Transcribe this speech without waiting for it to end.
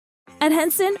At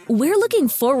Henson, we're looking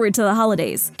forward to the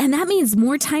holidays, and that means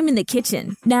more time in the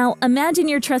kitchen. Now, imagine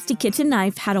your trusty kitchen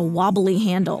knife had a wobbly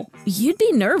handle. You'd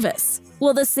be nervous.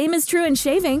 Well, the same is true in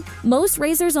shaving. Most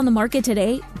razors on the market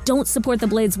today don't support the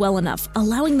blades well enough,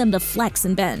 allowing them to flex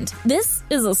and bend. This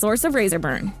is a source of razor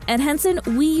burn. At Henson,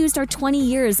 we used our 20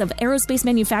 years of aerospace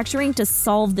manufacturing to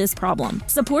solve this problem,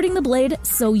 supporting the blade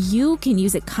so you can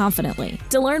use it confidently.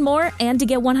 To learn more and to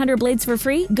get 100 blades for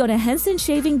free, go to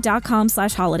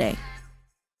hensonshaving.com/holiday.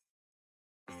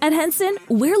 At Henson,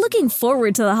 we're looking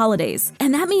forward to the holidays,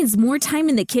 and that means more time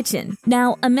in the kitchen.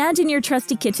 Now, imagine your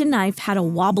trusty kitchen knife had a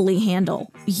wobbly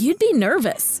handle. You'd be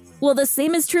nervous. Well, the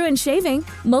same is true in shaving.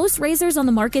 Most razors on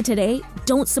the market today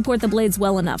don't support the blades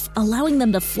well enough, allowing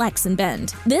them to flex and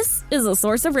bend. This is a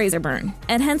source of razor burn.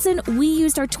 At Henson, we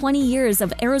used our 20 years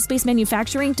of aerospace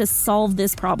manufacturing to solve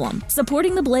this problem,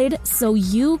 supporting the blade so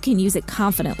you can use it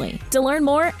confidently. To learn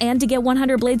more and to get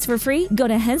 100 blades for free, go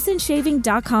to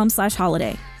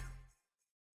hensonshaving.com/holiday.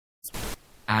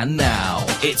 And now,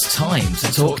 it's time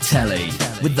to talk telly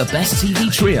with the best TV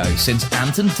trio since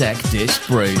Ant and Dec dished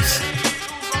Bruce.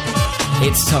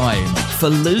 It's time for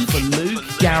Luke,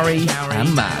 Gary,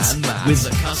 and Matt with the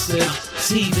Custard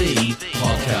TV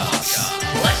Podcast.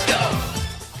 Let's go!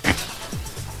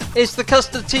 It's the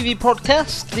Custard TV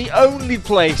Podcast, the only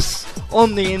place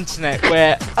on the internet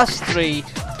where us three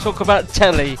talk about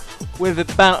telly with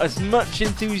about as much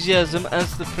enthusiasm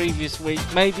as the previous week,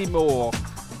 maybe more.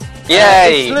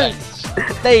 Yay! It's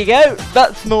Luke. There you go,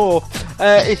 that's more.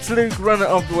 It's Luke, runner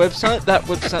of the website, that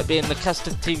website being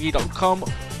thecustardtv.com.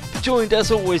 Joined as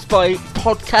always by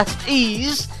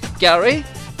podcastees, Gary.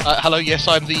 Hello, yes,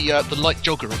 I'm the light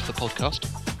jogger of the podcast.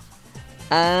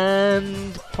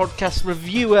 And podcast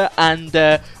reviewer and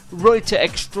writer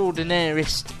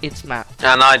extraordinairist, it's Matt.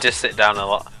 And I just sit down a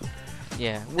lot.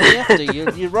 Yeah, well you have to,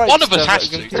 you write One of us stuff has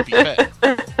to be fair.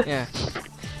 Yeah.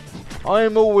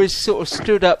 I'm always sort of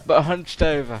stood up but hunched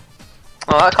over.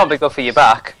 Well, that can't be good for your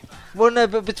back. Well, no,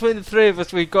 but between the three of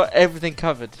us, we've got everything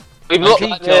covered. We've looked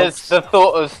at the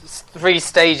thought of 3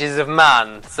 stages of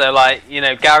man. So, like, you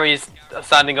know, Gary's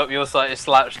standing up, your side is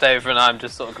slouched over, and I'm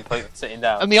just sort of completely sitting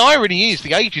down. And the irony is,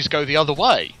 the ages go the other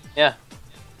way. Yeah.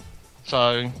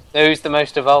 So... Who's the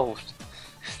most evolved?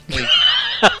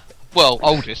 Well,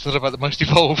 oldest, not about the most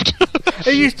evolved.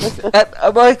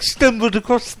 Have I stumbled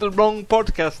across the wrong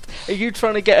podcast? Are you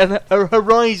trying to get a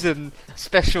Horizon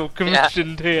special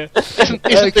commissioned here? Isn't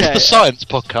this the science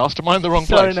podcast? Am I in the wrong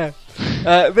place? No.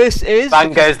 This is...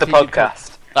 Bango's the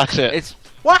podcast. That's it.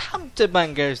 What happened to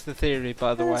Bango's the Theory,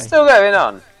 by the way? It's still going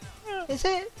on. Is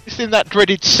it? It's in that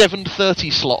dreaded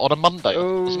 7:30 slot on a Monday,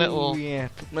 isn't it? Oh, yeah.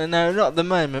 No, not at the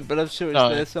moment, but I'm sure it's No.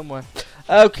 there somewhere.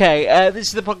 Okay, this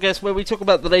is the podcast where we talk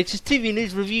about the latest TV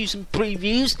news, reviews and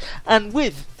previews, and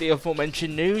with the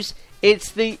aforementioned news, it's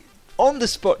the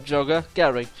on-the-spot jogger,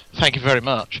 Gary. Thank you very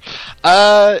much.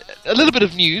 A little bit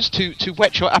of news to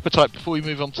whet your appetite before we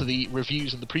move on to the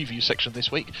reviews and the preview section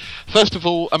this week. First of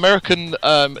all, American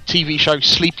TV show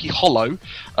Sleepy Hollow,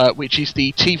 which is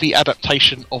the TV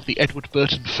adaptation of the Edward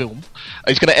Burton film.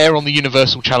 It's going to air on the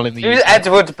Universal Channel in the UK. Who's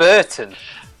Edward Burton?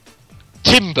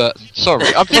 Tim Burton,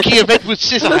 sorry. I'm thinking of Edward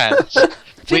Scissorhands.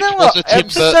 Do you which know was what? a Tim I'm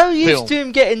Burton so used film. to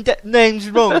him getting names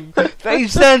wrong that he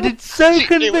sounded so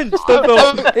convinced. I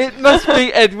thought it must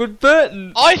be Edward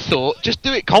Burton. I thought just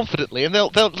do it confidently and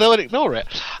they'll ignore it.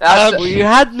 Well, you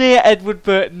had me at Edward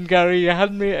Burton, Gary. You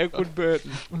had me at Edward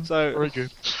Burton. So very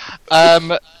good.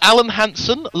 Alan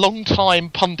Hansen, long-time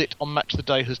pundit on Match of the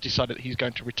Day, has decided he's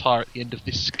going to retire at the end of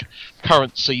this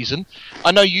current season.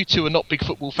 I know you two are not big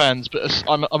football fans, but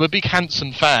I'm a big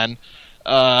Hansen fan.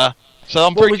 So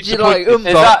I'm what pretty would you like? Is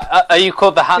that, are you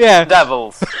called the Hansen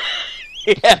Devils?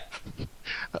 Yeah.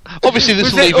 Obviously, this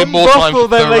Was will leave it him more Umbop time or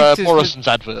their for latest Morrison's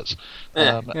adverts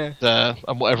Yeah.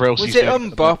 and whatever else Was he's it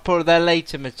doing. Umbop or their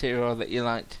later material that you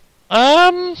liked?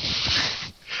 What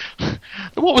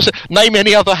was it? Name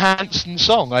any other Hansen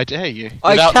song, I dare you.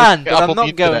 I without can, looking it but up I'm on the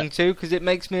not going internet. to because it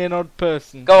makes me an odd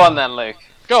person. Go on then, Luke.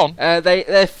 Go on.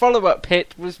 Their follow-up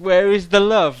hit was "Where Is the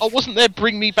Love?" Oh, wasn't there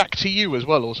 "Bring Me Back to You" as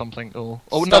well, or something? Or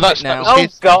Stop no, it now. that was Oh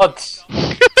his. God!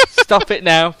 Stop it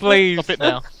now, please. Stop it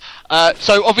now.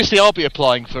 So obviously I'll be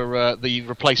applying for the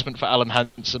replacement for Alan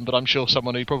Hansen, but I'm sure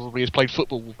someone who probably has played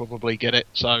football will probably get it.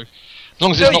 So as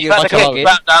long as it's not You've had to Michael kick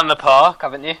back down the park,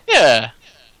 haven't you? Yeah.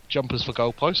 Jumpers for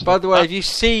goalposts. By the way, if you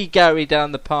see Gary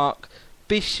down the park,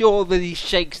 be sure that he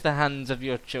shakes the hands of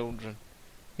your children.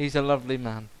 He's a lovely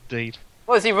man. Indeed.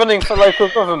 What, is he running for local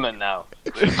government now?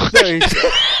 No, he's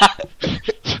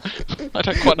I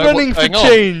don't quite know running what's for going on.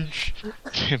 change.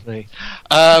 Dear me.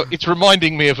 It's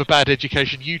reminding me of a Bad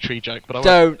Education U-Tree joke, but I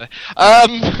Don't.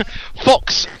 won't.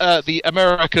 Fox, the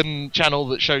American channel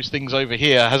that shows things over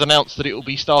here, has announced that it will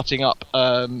be starting up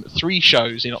 3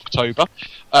 shows in October.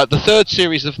 The third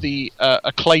series of the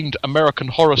acclaimed American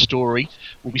Horror Story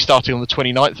will be starting on the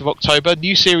 29th of October.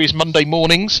 New series Monday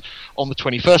mornings on the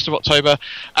 21st of October.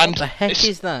 And What the heck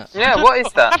is that? Yeah, what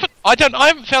is that? I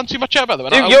haven't found too much out about them.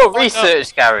 Do your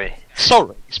research, Gary.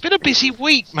 Sorry, it's been a busy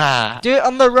week, Matt. Do it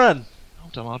on the run.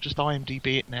 Hold on, I'll just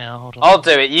IMDb it now. Hold on. I'll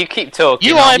do it. You keep talking.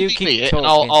 You You IMDb keep it, and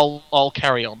talking. I'll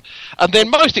carry on. And then,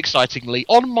 most excitingly,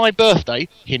 on my birthday,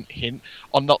 hint hint,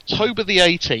 on October the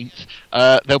 18th,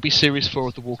 there'll be Series 4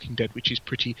 of The Walking Dead, which is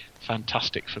pretty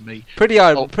fantastic for me. Pretty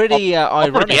I'm ironic, already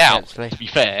out, actually. to be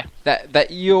fair.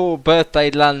 That your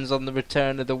birthday lands on the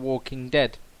return of the Walking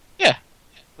Dead. Yeah.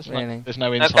 Really? There's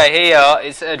no insight. Okay, here you are.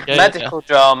 It's a Yeah, medical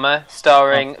drama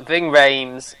starring Ving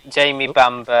Rhames, Jamie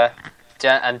Bamber,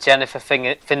 and Jennifer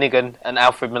Finnegan and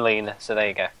Alfred Molina. So there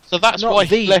you go. So that's Not why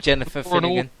the he left Jennifer for an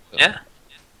Finnegan. Yeah.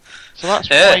 So that's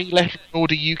Yeah. why he left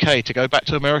Order UK to go back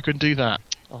to America and do that.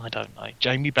 Oh, I don't know.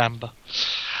 Jamie Bamber.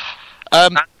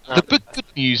 The good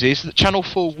news is that Channel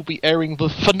 4 will be airing the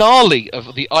finale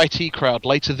of the IT Crowd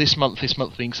later this month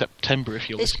being September,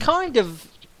 if you're It's listening. kind of...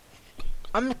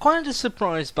 I'm kind of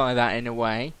surprised by that in a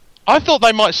way. I thought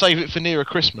they might save it for nearer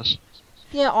Christmas.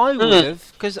 Yeah, I would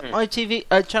have, because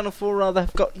Channel 4 rather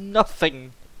have got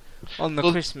nothing on the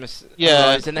Well, Christmas yeah.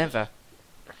 horizon ever.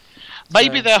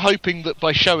 Maybe So- they're hoping that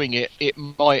by showing it, it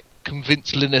might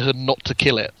convince Linehan not to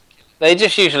kill it. They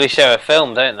just usually show a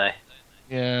film, don't they?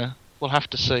 Yeah, we'll have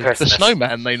to see. Christmas. The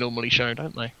Snowman they normally show,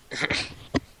 don't they?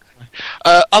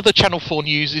 Other Channel 4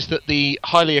 news is that the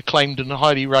highly acclaimed and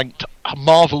highly ranked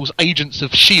Marvel's Agents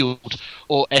of S.H.I.E.L.D.,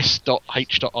 or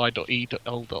S.H.I.E.L.D.,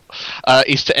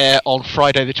 is to air on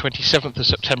Friday the 27th of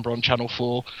September on Channel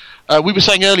 4. We were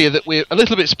saying earlier that we're a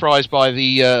little bit surprised by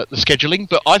the scheduling,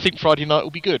 but I think Friday night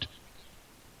will be good.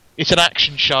 It's an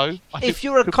action show. If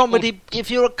you're a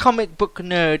comic book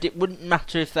nerd, it wouldn't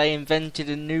matter if they invented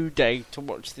a new day to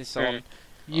watch this on.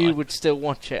 You would still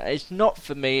watch it. It's not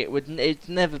for me. It's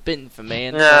never been for me.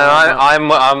 And No,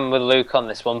 I'm with Luke on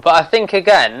this one. But I think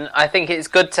it's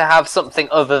good to have something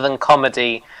other than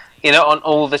comedy, on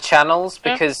all the channels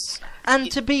because.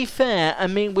 And to be fair, I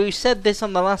mean, we said this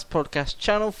on the last podcast.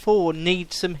 Channel 4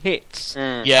 needs some hits.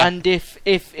 Yeah. And if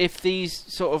these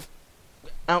sort of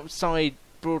outside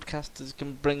broadcasters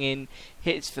can bring in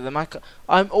hits for them,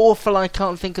 I'm awful. I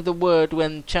can't think of the word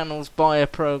when channels buy a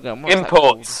program. What's that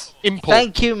Imports. Import.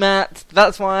 Thank you, Matt.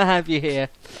 That's why I have you here.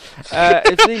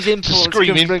 If these imports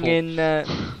can bring in,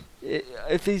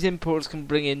 if these imports can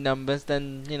bring in numbers,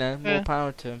 then more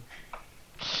power to them.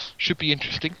 Should be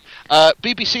interesting.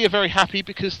 BBC are very happy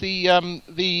because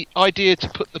the idea to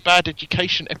put the Bad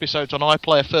Education episodes on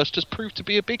iPlayer first has proved to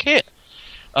be a big hit.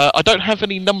 I don't have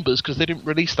any numbers because they didn't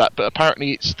release that, but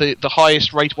apparently it's the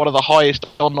highest rate, one of the highest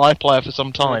on iPlayer for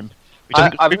some time. Which I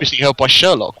think was previously held by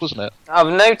Sherlock, wasn't it? I've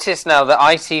noticed now that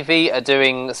ITV are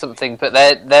doing something, but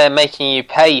they're making you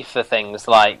pay for things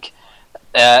like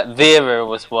Vera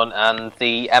was one, and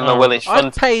the Emma Willis I'd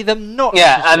Fund. pay them not.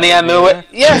 Yeah, to and the show Emma. Vera.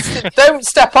 Yes, don't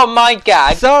step on my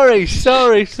gag. Sorry.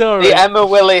 The Emma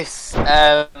Willis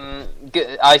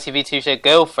ITV2 show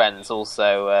Girlfriends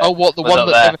also. The was one up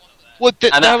that. there. Well,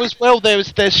 And now as well,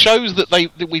 there's shows that we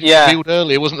revealed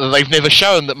earlier, wasn't there? They've never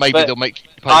shown that maybe But they'll make you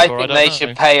pay I for. think they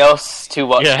should pay us to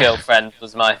watch Yeah. Girlfriend.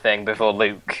 Was my thing before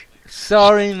Luke.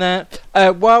 Sorry, Matt.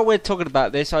 While we're talking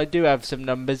about this, I do have some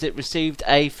numbers. It received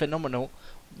a phenomenal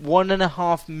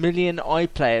 1.5 million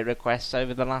iPlayer requests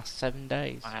over the last 7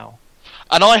 days. Wow.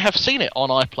 And I have seen it on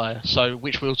iPlayer, so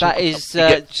which we'll talk That is about when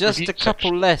we get to just review a couple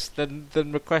section. less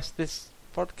than requests this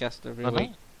podcast every I know.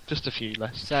 week. Just a few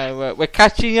less. So we're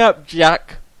catching up,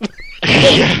 Jack.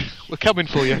 Yeah, we're coming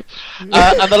for you.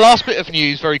 And the last bit of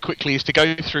news, very quickly, is to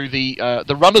go through the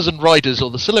runners and riders,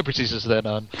 or the celebrities as they're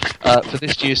known, for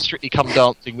this year's Strictly Come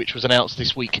Dancing, which was announced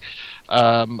this week.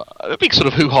 A big sort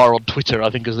of hoo-ha on Twitter, I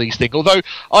think, as these things. Although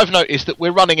I've noticed that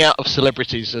we're running out of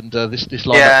celebrities, and this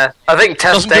lineup Yeah, I think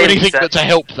Tess doesn't do Daly anything said, but to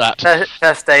help that.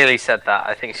 Tess Daly said that.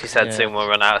 I think she said Yeah. soon we'll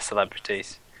run out of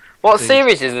celebrities. What Indeed.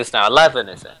 series is this now? 11,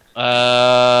 is it?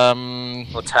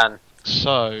 Or 10?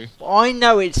 So I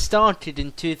know it started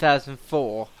in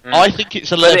 2004. I think it's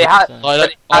But 11. it had,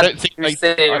 I don't think two they.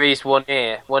 series 1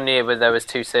 year. 1 year where there was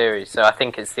 2 series, so I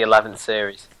think it's the 11th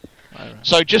series.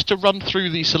 So just to run through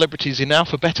the celebrities in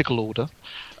alphabetical order,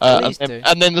 Please do.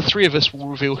 and then the three of us will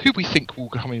reveal who we think will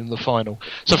come in the final.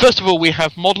 So first of all, we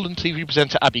have model and TV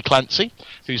presenter Abby Clancy,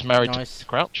 who's married Nice. to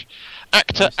Crouch.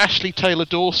 Actor Nice. Ashley Taylor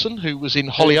Dawson, who was in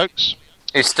Hollyoaks.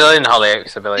 He's still in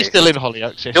Hollyoaks, I believe. He's still in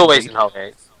Hollyoaks. Yes, He's always indeed. in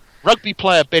Hollyoaks. Rugby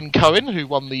player Ben Cohen, who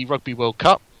won the Rugby World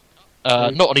Cup.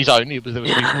 Not on his own. There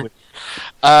was people with.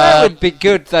 That would be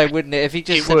good, though, wouldn't it? If he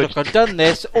just said, would. "Look, I've done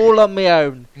this all on my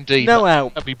own. Indeed, No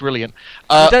help. That'd be brilliant.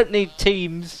 You don't need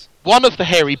teams." One of the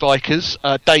hairy bikers,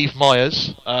 Dave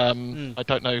Myers. I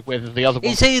don't know whether the other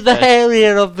one. Is he the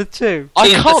hairier of the two? I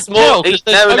He's can't the small- tell because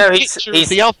he- there's no, no he's- picture he's- of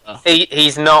the other.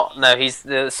 He's not. No, he's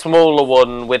the smaller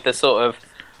one with the sort of,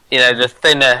 the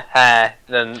thinner hair.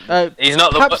 He's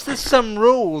not the. Perhaps there's some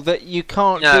rule that you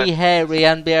can't No. be hairy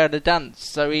and be able to dance,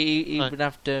 so he would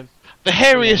have to. The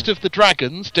hairiest of the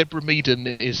dragons, Deborah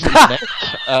Meaden, is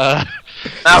next. Now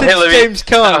Since Hillary. James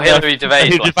Carr. Now Hillary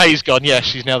DeVay's one. DeVay's gone, yes,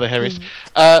 she's now the hairiest.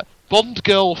 Bond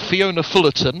girl Fiona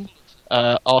Fullerton,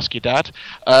 ask your dad,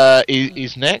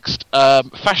 is next.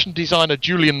 Fashion designer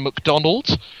Julian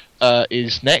MacDonald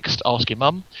is next, ask your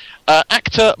mum.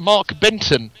 Actor Mark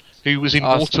Benton, who was in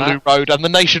Ask Waterloo Matt. Road and the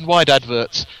Nationwide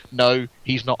adverts. No,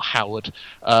 he's not Howard.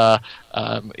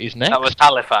 Is next. That was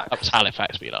Halifax. That was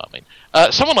Halifax, but you know what I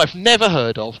mean. Someone I've never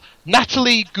heard of,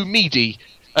 Natalie Gumidi,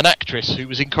 an actress who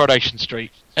was in Coronation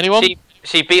Street. Anyone?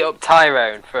 She beat up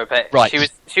Tyrone for a bit. Right.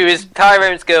 She was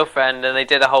Tyrone's girlfriend, and they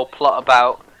did a whole plot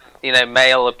about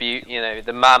male abuse.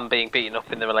 The man being beaten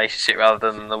up in the relationship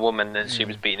rather than the woman, and she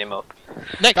was beating him up.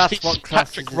 Next That's is what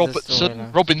classes Patrick as a story,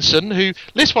 though. Robinson, who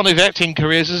lists one of his acting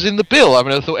careers as in The Bill. I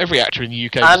mean, I thought every actor in the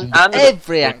UK was in And, The and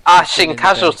Every actor Ash in in the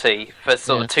Casualty for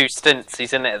sort of 2 stints.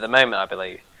 He's in it at the moment, I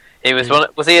believe. He was one.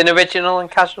 Was he an original in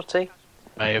Casualty?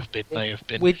 May have been.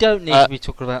 We don't need to be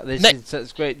talking about this in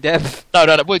such great depth. No.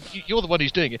 Well, you're the one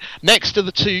who's doing it. Next are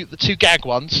the two gag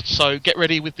ones. So get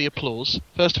ready with the applause.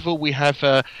 First of all, we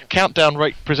have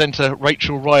countdown presenter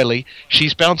Rachel Riley.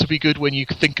 She's bound to be good when you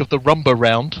think of the Rumba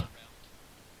round.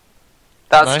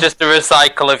 That's No? just a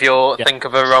recycle of your think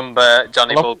of a rumba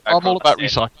Johnny Well, Bullback. I'm all about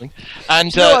recycling. And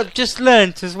Do you know what I've just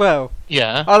learnt as well?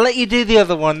 yeah. I'll let you do the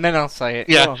other one, then I'll say it.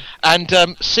 Go Yeah, on.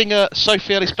 and singer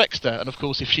Sophie Ellis-Bextor, and of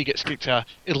course, if she gets kicked out,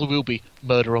 will be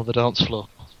Murder on the Dance Floor.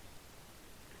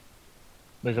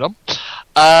 Moving on.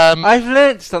 I've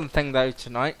learnt something though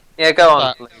tonight. Yeah, go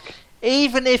on. Luke.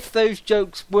 Even if those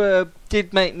jokes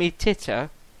did make me titter,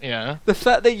 Yeah. the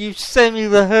fact that you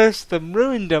semi-rehearsed them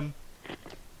ruined them.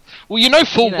 Well, you know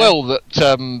full You know. well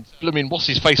that what's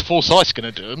his face Forsyth's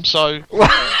going to do them, so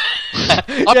I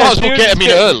I might as well get him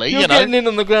in early. You're You know, getting in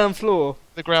on the ground floor.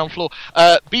 the ground floor.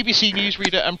 BBC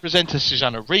newsreader and presenter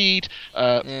Susanna Reid,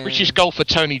 British golfer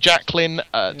Tony Jacklin,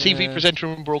 TV presenter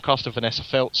and broadcaster Vanessa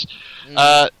Feltz.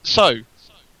 So,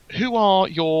 who are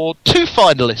your 2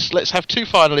 finalists? Let's have 2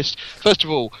 finalists. First of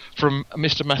all, from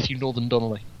Mr. Matthew Northern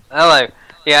Donnelly. Hello.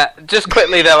 Yeah, just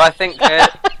quickly though, I think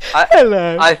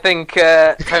Hello. I think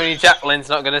Tony Jacklin's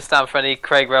not going to stand for any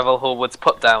Craig Revel Hallwoods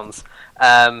put downs.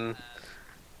 I'll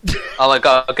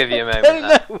give you a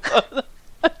moment.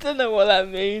 I don't know what that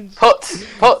means. Put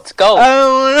goal.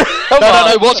 Oh, Come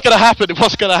on. No. What's going to happen?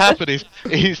 What's going to happen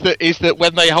is that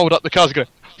when they hold up the cards, they go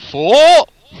 4.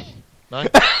 No,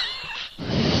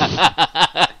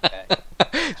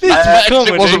 this is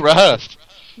comedy. it wasn't rehearsed.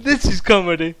 This is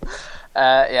comedy.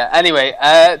 Anyway,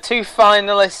 2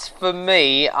 finalists for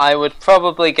me. I would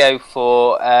probably go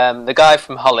for the guy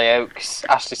from Hollyoaks,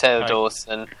 Ashley Taylor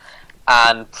Dawson,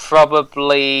 and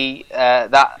probably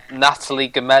that Natalie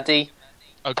Gumedi.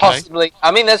 Okay. Possibly.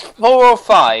 I mean, there's 4 or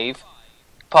 5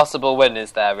 possible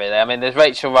winners there. Really. I mean, there's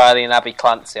Rachel Riley and Abby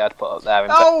Clancy. I'd put up there.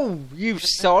 Oh, you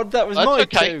sod! That was That's my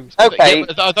okay. 2. Okay. Yeah,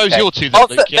 are those Okay. your 2 then,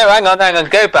 Also, Luke? Yeah. no, hang on.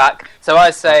 Go back. So I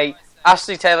say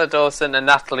Ashley Taylor Dawson and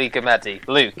Natalie Gumedi.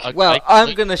 Luke. Okay, Well, I'm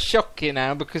Luke. going to shock you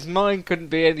now because mine couldn't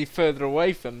be any further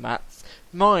away from Matt's.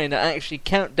 Mine are actually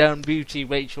Countdown Beauty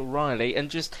Rachel Riley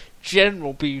and just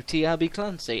General Beauty Abby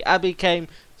Clancy. Abby came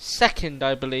second,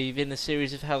 I believe, in a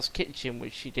series of Hell's Kitchen,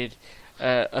 which she did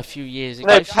a few years ago.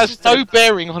 No, It has no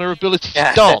bearing on her ability to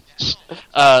Yeah. dance,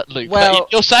 Luke. Well,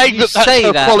 You're saying you that's say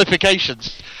her that.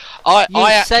 qualifications. You I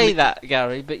say actually, that,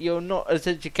 Gary, but you're not as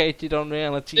educated on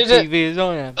reality Did it- TV as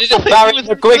I am. Did Nothing Barry to do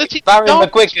with ability to dance.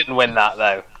 McGuigan win that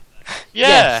though? Yeah.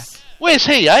 Yes. Where's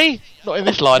he, eh? Not in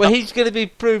this lineup. Well, he's going to be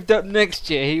proved up next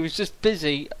year. He was just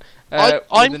busy. I'm with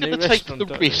a going new to take the restaurant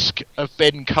opening. risk of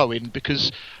Ben Cohen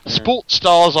because sports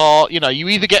stars are, you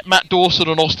either get Matt Dawson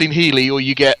and Austin Healey or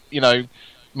you get, Mark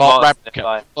Mark Ramprakash,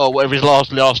 Snipline. or whatever his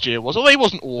last year was. Although he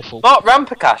wasn't awful. Mark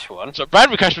Ramprakash won. So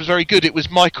Ramprakash was very good. It was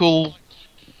Michael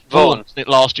Vaughan wasn't it,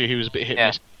 last year who was a bit hit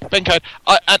and miss. Ben Cohen,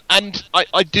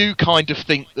 I do kind of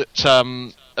think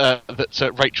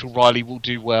that Rachel Riley will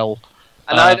do well.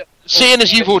 And Seeing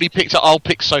as you've already picked it, I'll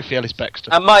pick Sophie Ellis-Bextor.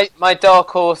 And my dark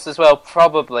horse as well,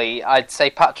 probably, I'd say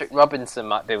Patrick Robinson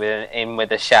might be in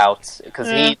with a shout,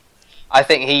 because I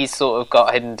think he's sort of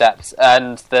got hidden depths,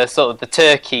 and the sort of the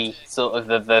turkey sort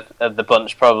of the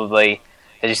bunch probably,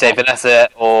 as you say, Vanessa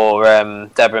or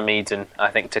Deborah Meaden.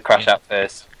 I think to crash out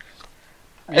first.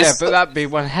 Yeah, but that'd be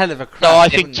one hell of a crash. No, I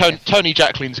think Tony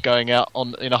Jacqueline's going out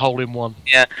in a hole-in-one.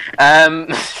 Yeah.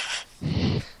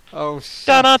 Oh,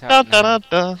 shut up, man.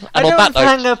 I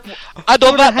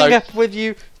don't want to hang up with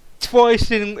you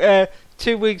twice in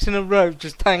 2 weeks in a row.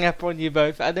 Just hang up on you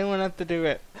both. I don't want to have to do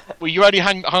it. Well, you only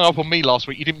hung up on me last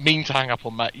week. You didn't mean to hang up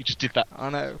on Matt. You just did that. I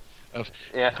know.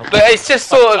 Yeah, but it's just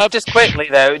sort of just quickly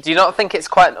though. Do you not think it's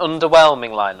quite an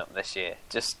underwhelming lineup this year?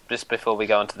 Just before we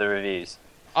go on to the reviews.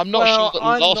 I'm not sure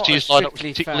that last year's lineup was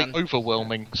particularly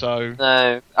overwhelming. So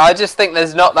no, I just think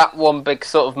there's not that one big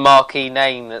sort of marquee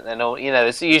name that they're not. You know,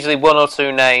 there's usually one or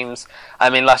two names. I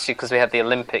mean, last year because we had the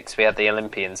Olympics, we had the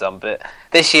Olympians on, but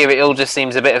this year it all just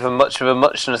seems a bit of a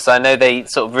muchness. I know they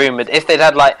sort of rumoured if they'd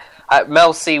had like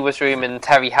Mel C was rumoured and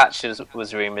Terry Hatcher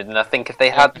was rumoured, and I think if they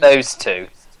had those two,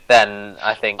 then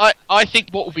I think... I think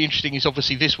what will be interesting is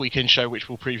obviously this weekend show, which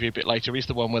we'll preview a bit later, is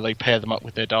the one where they pair them up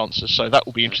with their dancers, so that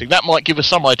will be interesting. That might give us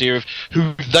some idea of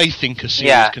who they think are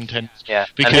serious contenders. Yeah.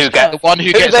 Because the one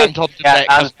who gets Anton Dubek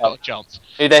has got a chance.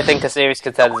 Who they think are serious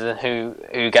contenders and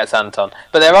who gets Anton.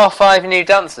 But there are 5 new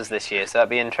dancers this year, so that'd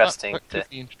be interesting. That could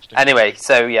be interesting. Anyway,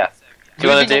 so yeah. Do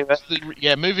you want to do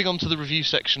it? Moving on to the review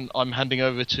section, I'm handing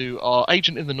over to our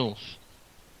agent in the north.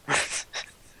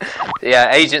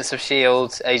 Yeah, Agents of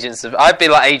S.H.I.E.L.D., I'd be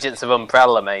like Agents of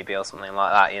Umbrella maybe, or something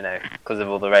like that, you know, because of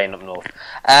all the rain up north.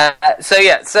 So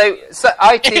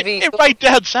ITV... It rained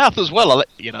down south as well, I'll let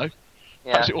you know.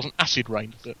 Yeah. Perhaps it wasn't acid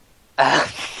rain, but...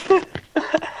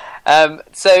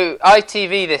 So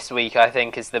ITV this week, I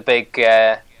think, is the big...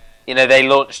 they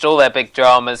launched all their big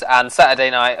dramas, and Saturday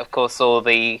night, of course, saw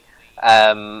the...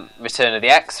 Return of the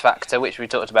X Factor, which we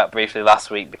talked about briefly last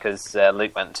week because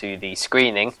Luke went to the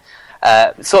screening.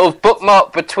 Sort of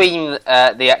bookmark between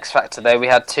the X Factor, though, we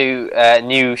had 2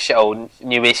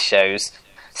 newish shows.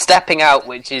 Stepping Out,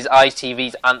 which is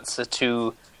ITV's answer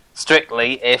to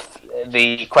Strictly, if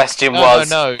the question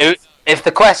if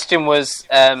the question was,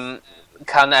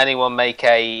 can anyone make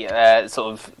a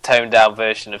sort of toned down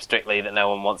version of Strictly that no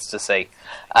one wants to see?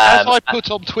 As I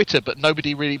put on Twitter, but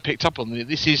nobody really picked up on it,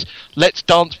 this is Let's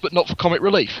Dance but not for comic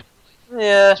relief.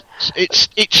 Yeah. It's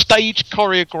stage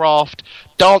choreographed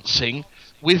dancing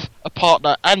with a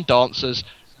partner and dancers,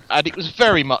 and it was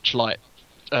very much like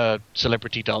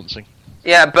celebrity dancing.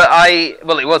 Yeah, but it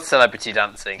was celebrity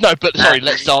dancing. No, but sorry,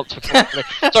 Let's Dance for comic relief.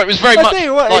 Sorry, it was very much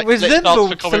it was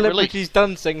involved celebrities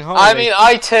dancing. I mean,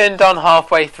 I turned on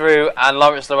halfway through, and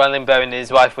Lawrence Llewellyn-Bowen and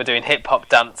his wife were doing hip-hop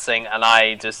dancing, and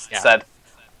I just said...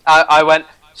 I went,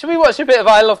 should we watch a bit of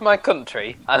I Love My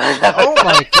Country? Oh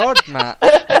my god, Matt.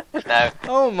 No.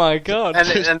 Oh my god.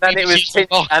 And then it was...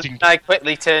 and I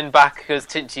quickly turned back because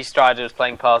Tinchy Strider was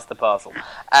playing Pass the Parcel.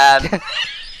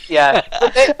 Yeah.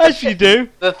 As you do.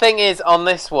 The thing is, on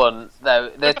this one,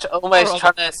 though, they're almost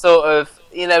trying to sort of,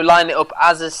 line it up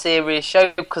as a serious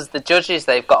show because the judges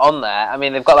they've got on there, I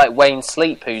mean, they've got like Wayne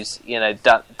Sleep, who's,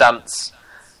 dance...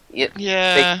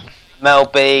 Yeah. Mel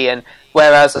B, and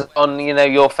whereas on,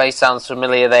 Your Face Sounds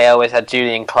Familiar, they always had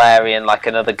Julian Clary and like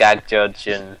another gag judge,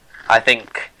 and I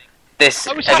think this...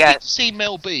 I was happy to see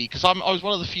Mel B, because I was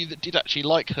one of the few that did actually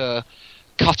like her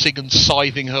cutting and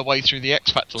scything her way through the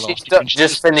X Factor last year. She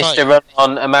just finished a run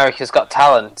on America's Got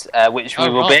Talent, which we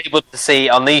will be able to see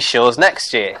on these shores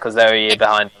next year, because they're a year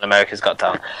behind on America's Got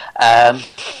Talent.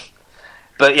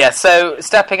 But yeah, so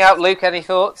Stepping Out, Luke, any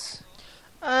thoughts?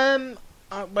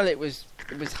 Well, it was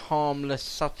harmless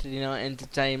Saturday night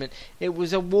entertainment. It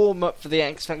was a warm-up for the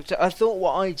X Factor. I thought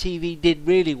what ITV did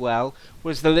really well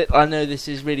was I know this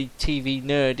is really TV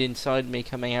nerd inside me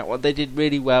coming out. What they did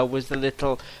really well was the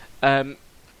little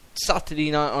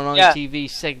Saturday night on ITV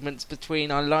segments between.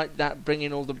 I liked that,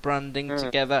 bringing all the branding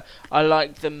together. I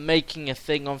liked them making a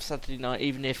thing on Saturday night,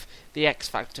 even if the X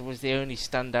Factor was the only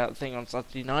standout thing on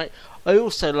Saturday night. I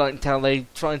also liked how they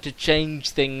tried to change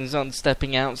things on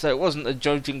Stepping Out, so it wasn't the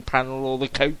judging panel or the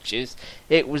coaches,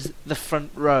 it was the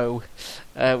front row,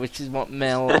 which is what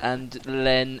Mel and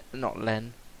Wayne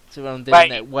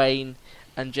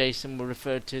and Jason were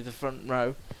referred to, the front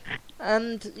row.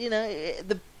 And,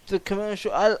 the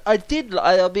commercial,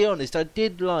 I'll be honest, I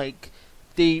did like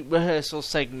the rehearsal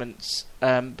segments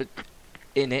but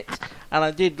in it, and I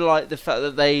did like the fact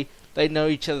that they know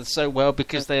each other so well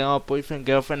because they are boyfriend,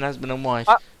 girlfriend, husband and wife.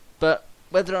 But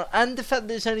and the fact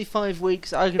that it's only 5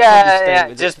 weeks, I could probably stay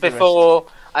with just before.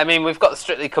 I mean, we've got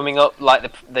Strictly coming up,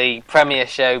 like the premiere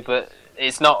show, but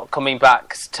it's not coming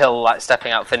back till like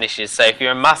Stepping Out finishes. So if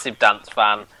you're a massive dance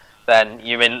fan, then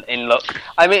you're in luck.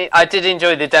 I mean, I did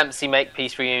enjoy the Dempsey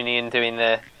Makepeace reunion doing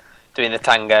the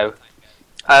tango.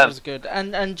 That was good.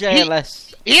 And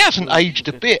JLS. He hasn't aged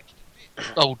a bit.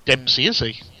 Old Dempsey, is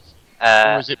he?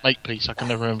 Or is it Makepeace? I can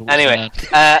never remember. Anyway,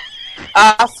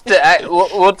 after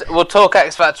we'll talk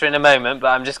X Factor in a moment, but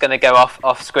I'm just going to go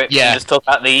off script and just talk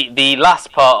about the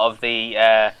last part of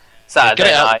the Saturday get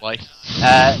it out night. of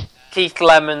the way. Keith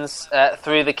Lemon's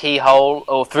through the keyhole,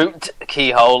 or through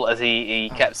keyhole, as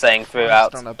he kept saying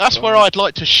throughout. That's where I'd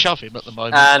like to shove him at the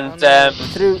moment. And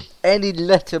through any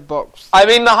letterbox. I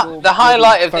mean, the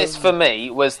highlight of this for me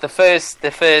was the first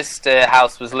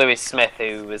house was Lewis Smith,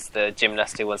 who was the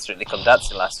gymnast who won Strictly Come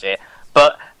Dancing last year.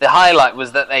 But the highlight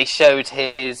was that they showed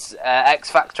his X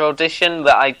Factor audition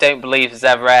that I don't believe has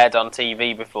ever aired on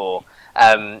TV before.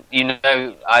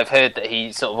 I've heard that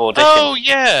he sort of auditioned. Oh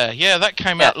yeah, that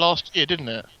came out last year, didn't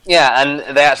it? Yeah,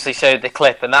 and they actually showed the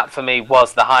clip, and that for me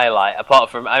was the highlight. Apart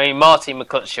from, I mean, Marty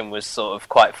McCutcheon was sort of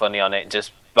quite funny on it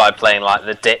just by playing like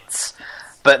the dits.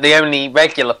 But the only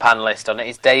regular panellist on it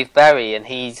is Dave Berry, and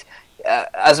he's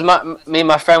me and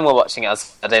my friend were watching it on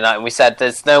Saturday night, and we said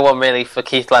there's no one really for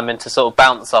Keith Lemon to sort of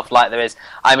bounce off like there is.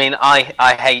 I mean, I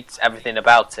hate everything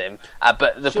about him,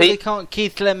 but can't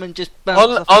Keith Lemon just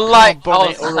bounce off a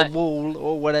bonnet or a wall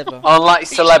or whatever? Unlike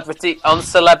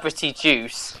Celebrity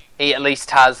Juice, he at least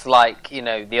has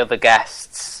the other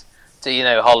guests.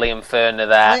 So Holly and Fern are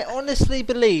there. I honestly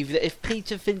believe that if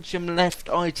Peter Fincham left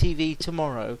ITV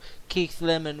tomorrow, Keith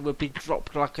Lemon would be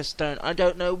dropped like a stone. I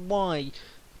don't know why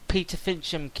Peter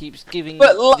Fincham keeps giving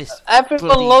this.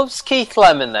 Everyone loves Keith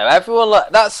Lemon, though. Everyone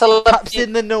that celebrity. Perhaps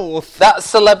in the north. That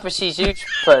Celebrity Juice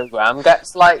program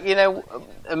gets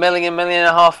 $1.5 million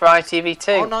for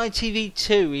ITV2. On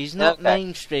ITV2, he's not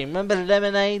mainstream. Remember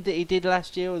Lemonade that he did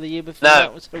last year or the year before? No.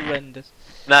 That was horrendous.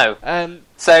 No.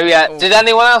 Did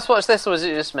anyone else watch this, or was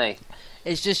it just me?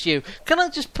 It's just you. Can I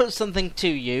just put something to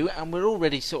you? And we're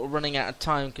already sort of running out of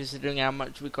time considering how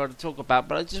much we've got to talk about.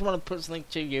 But I just want to put something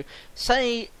to you.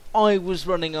 Say I was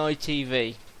running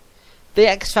ITV. The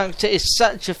X Factor is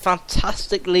such a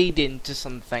fantastic lead-in to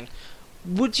something.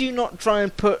 Would you not try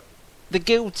and put The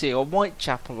Guilty or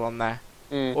Whitechapel on there?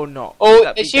 Or not? Or,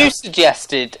 as you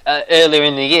suggested earlier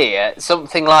in the year,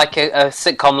 something like a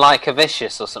sitcom like A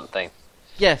Vicious or something.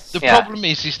 Yes. The problem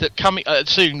is that coming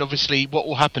soon, obviously, what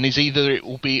will happen is either it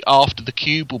will be after The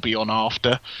Cube will be on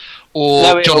after,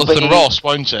 or Jonathan Ross,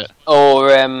 won't it? Or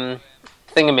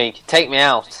Thingamy, Take Me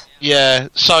Out. Yeah.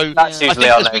 So that's usually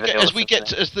I think as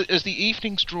the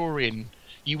evenings draw in,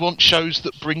 you want shows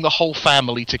that bring the whole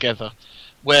family together.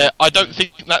 Where I don't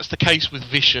think that's the case with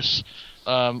Vicious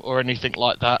or anything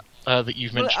like that. That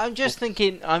you've mentioned. I'm just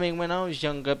thinking, I mean, when I was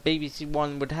younger, BBC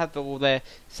One would have all their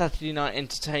Saturday night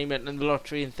entertainment and the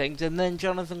lottery and things, and then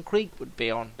Jonathan Creek would be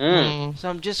on. So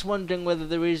I'm just wondering whether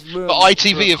there is room. But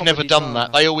ITV have never done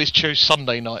that. They always choose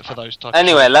Sunday night for those types.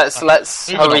 Anyway, let's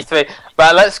hurry through.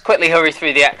 But let's quickly hurry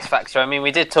through the X Factor. I mean,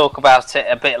 we did talk about it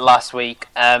a bit last week.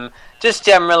 Just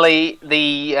generally,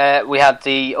 we had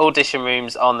the audition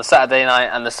rooms on the Saturday night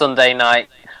and the Sunday night.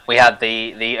 We had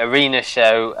the arena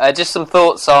show. Just some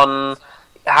thoughts on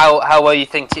how well you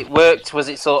think it worked. Was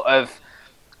it sort of,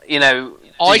 did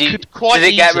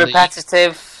it get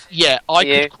repetitive? Yeah, I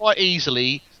could quite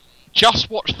easily just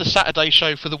watch the Saturday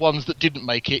show for the ones that didn't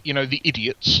make it, the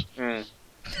idiots.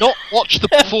 Not watch the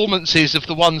performances of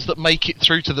the ones that make it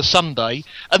through to the Sunday,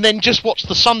 and then just watch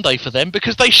the Sunday for them,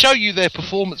 because they show you their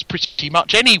performance pretty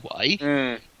much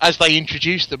anyway, as they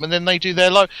introduce them, and then they do their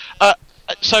low.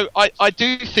 So I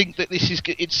do think that it's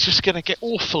just going to get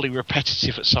awfully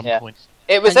repetitive at some point.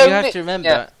 It was you have to remember.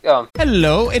 Yeah, go on.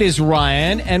 Hello, it is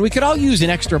Ryan, and we could all use an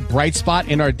extra bright spot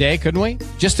in our day, couldn't we?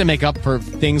 Just to make up for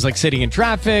things like sitting in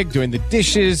traffic, doing the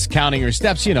dishes, counting your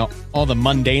steps, all the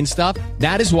mundane stuff.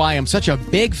 That is why I'm such a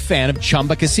big fan of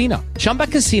Chumba Casino. Chumba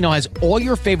Casino has all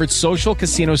your favorite social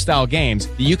casino-style games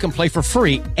that you can play for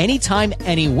free anytime,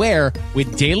 anywhere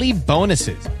with daily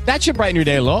bonuses. That should brighten your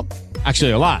day a little.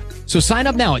 Actually, a lot. So sign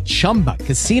up now at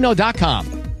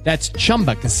ChumbaCasino.com. That's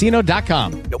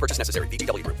ChumbaCasino.com. No purchase necessary.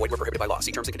 VGW Group. Void where prohibited by law.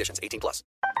 See terms and conditions. 18+.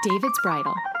 David's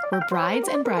Bridal, where brides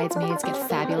and bridesmaids get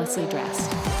fabulously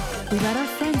dressed. We let our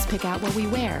friends pick out what we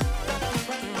wear.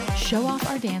 Show off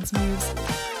our dance moves.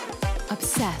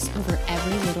 Obsess over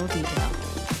every little detail.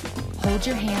 Hold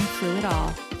your hand through it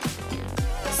all.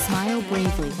 Smile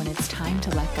bravely when it's time to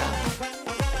let go.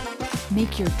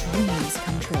 Make your dreams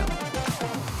come true.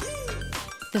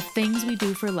 The things we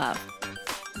do for love.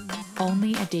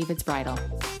 Only at David's Bridal.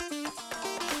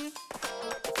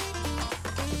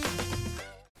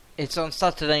 It's on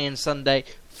Saturday and Sunday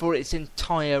for its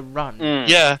entire run.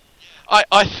 Yeah.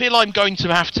 I feel I'm going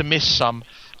to have to miss some.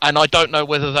 and I don't know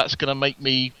whether that's going to make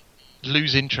me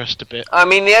lose interest a bit. I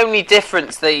mean, the only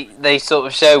difference they sort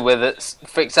of show with it,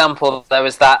 for example, there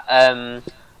was that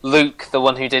Luke, the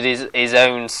one who did his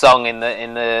own song in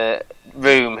the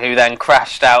room, who then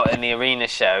crashed out in the arena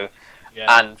show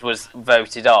and was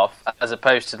voted off, as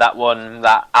opposed to that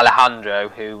Alejandro,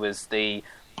 who was the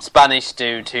Spanish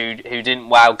dude who didn't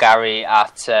wow Gary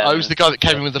at... he was the guy that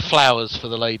came in with the flowers for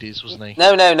the ladies, wasn't he?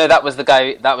 No, that was the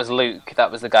guy. That was Luke.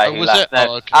 That was the guy who was left. it?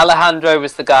 No, Oh, okay. Alejandro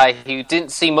was the guy who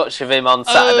didn't see much of him on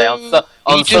Saturday.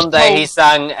 On Sunday, he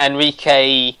sang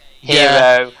Enrique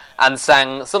Hero and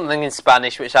sang something in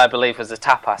Spanish, which I believe was a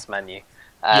tapas menu.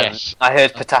 Yes. I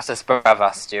heard patatas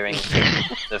bravas during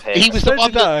of his. He was the So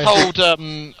one did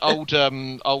that told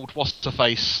old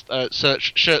what's-her-face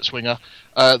shirt swinger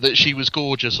that she was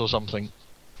gorgeous or something.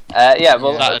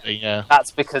 Saturday, that's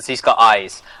because he's got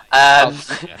eyes.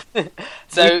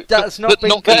 So that's not but been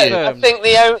not confirmed. here. I think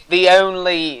the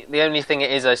only thing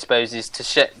it is, I suppose, is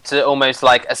to almost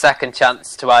like a second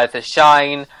chance to either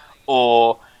shine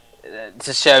or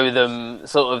to show them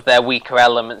sort of their weaker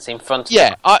elements in front of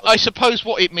them. I suppose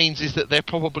what it means is that they're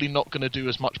probably not going to do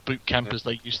as much boot camp as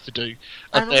they used to do,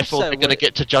 and therefore also they're going to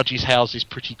get to judges' houses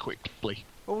pretty quickly.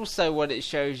 Also, what it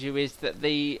shows you is that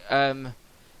the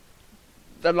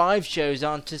live shows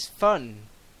aren't as fun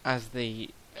as the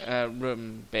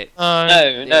room bit.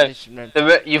 No.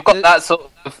 You've got that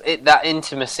sort of that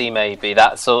intimacy, maybe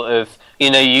that sort of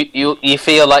you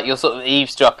feel like you're sort of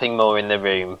eavesdropping more in the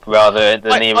room rather than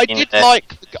the arena.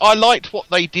 I liked what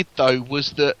they did though,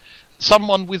 was that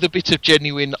someone with a bit of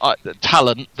genuine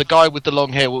talent, the guy with the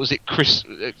long hair, what was it, Chris?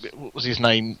 What was his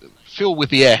name? Phil with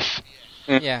the F.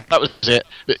 Yeah, that was it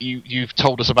that you've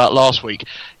told us about last week.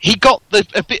 He got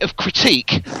a bit of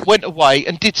critique, went away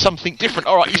and did something different.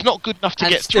 All right, he's not good enough to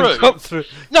get through.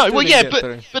 No, well, yeah,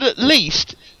 but at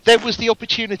least there was the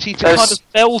opportunity to kind of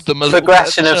meld them a little bit.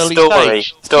 Progression of story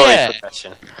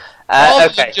progression.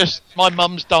 Rather than just my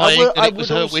mum's dying and it was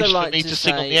her wish for like me to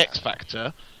sing on the X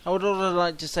Factor. I would also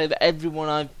like to say that everyone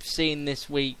I've seen this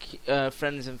week,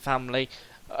 friends and family,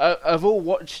 have all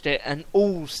watched it and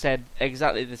all said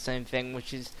exactly the same thing,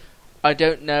 which is, I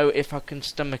don't know if I can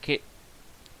stomach it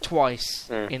twice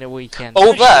in a weekend.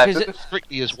 Although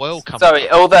Strictly as well.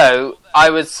 Although I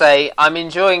would say I'm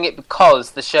enjoying it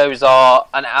because the shows are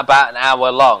about an hour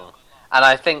long, and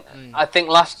I think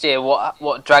last year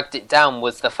what dragged it down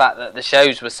was the fact that the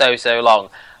shows were so long.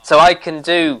 So I can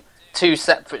do 2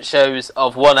 separate shows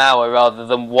of 1 hour rather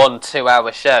than 1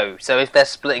 2-hour show. So if they're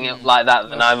splitting it like that,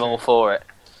 then I'm all for it.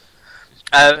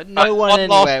 But no one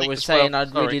anywhere was saying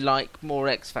I'd really like more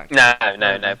X Factor. No.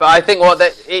 But I think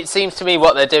it seems to me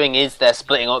what they're doing is they're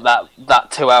splitting up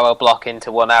that 2-hour block into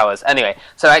 1 hour. Anyway,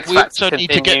 so X Factor. We also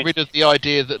need to get rid of the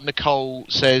idea that Nicole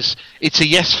says it's a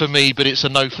yes for me, but it's a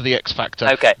no for the X Factor.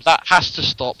 Okay, that has to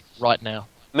stop right now.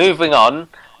 Moving on.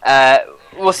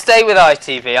 We'll stay with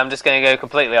ITV. I'm just going to go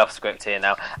completely off script here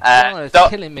now. It's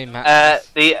killing me, Matt.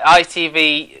 The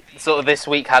ITV sort of this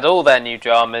week had all their new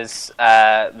dramas.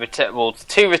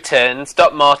 2 returns: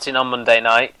 Doc Martin on Monday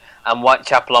night and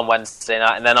Whitechapel on Wednesday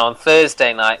night. And then on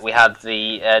Thursday night we had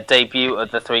the debut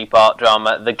of the 3-part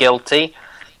drama The Guilty.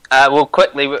 We'll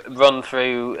quickly run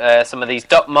through some of these.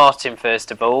 Doc Martin,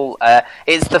 first of all.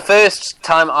 It's the first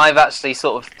time I've actually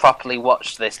sort of properly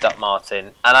watched this Doc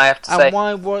Martin, and I have to say,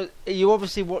 why you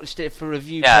obviously watched it for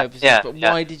review purposes, but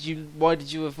why did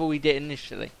you avoid it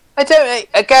initially? I don't.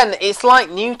 Again, it's like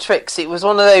New Tricks. It was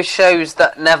one of those shows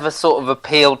that never sort of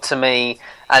appealed to me,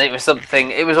 and it was something.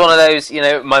 It was one of those,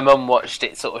 my mum watched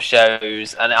it sort of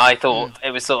shows, and I thought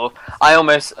it was sort of. I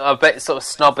almost a bit sort of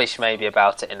snobbish maybe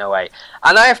about it in a way,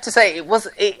 and I have to say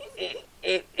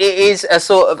it is a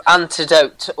sort of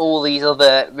antidote to all these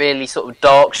other really sort of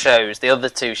dark shows. The other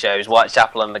 2 shows,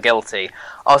 Whitechapel and The Guilty,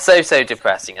 are so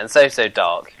depressing and so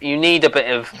dark. You need a bit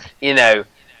of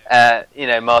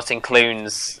Martin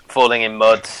Clunes falling in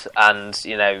mud and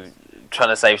trying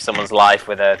to save someone's life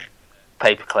with a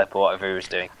paperclip or whatever he was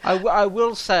doing. I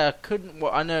will say I couldn't.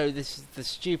 I know this is the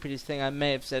stupidest thing I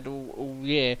may have said all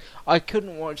year. I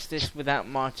couldn't watch this without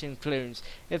Martin Clunes.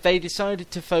 If they decided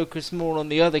to focus more on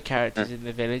the other characters in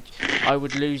the village, I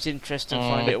would lose interest and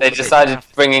find it. They decided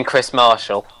to bring in Chris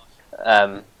Marshall.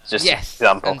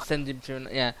 Example. And send him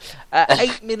to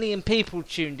 8 million people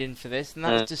tuned in for this, and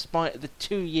that's despite the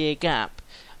 2-year gap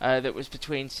that was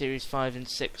between Series 5 and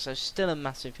 6, so still a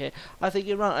massive hit. I think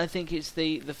you're right. I think it's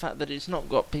the fact that it's not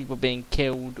got people being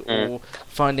killed or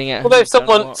finding out. Although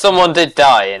someone did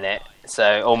die in it,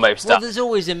 so almost. There's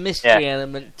always a mystery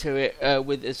element to it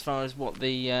with as far as what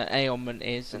the ailment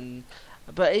is, and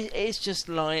But it's just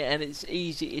light and it's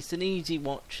easy. It's an easy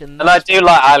watch, and I do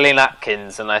like Eileen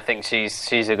Atkins, and I think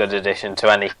she's a good addition to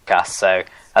any cast. So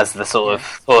as the sort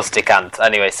of caustic aunt.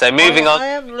 Anyway, so moving on. I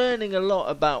am learning a lot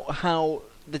about how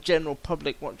the general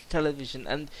public watch television,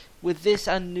 and with this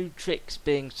and New Tricks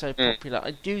being so popular,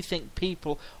 I do think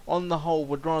people, on the whole,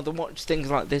 would rather watch things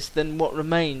like this than What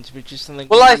Remains, which is something.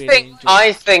 Well, really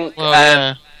I think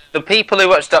the people who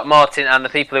watch Doc Martin and the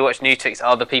people who watch New Tricks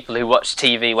are the people who watch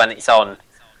TV when it's on.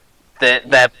 They're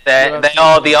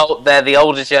the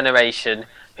older generation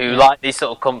who like these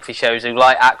sort of comfy shows, who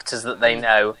like actors that they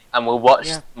know, and will watch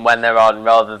them when they're on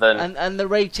rather than. And the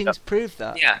ratings prove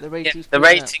that. Yeah,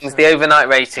 the overnight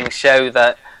ratings show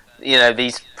that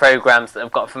these programs that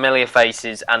have got familiar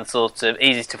faces and sort of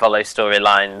easy to follow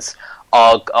storylines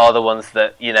are the ones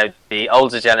that the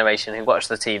older generation who watch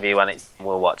the TV when it's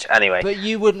will watch anyway. But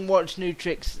you wouldn't watch New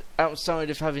Tricks outside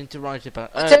of having to write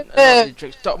about New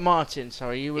Tricks. Doc Martin,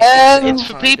 sorry, you would. It's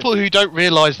for people who don't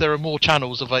realise there are more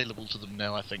channels available to them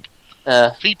now. I think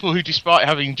people who, despite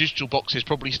having digital boxes,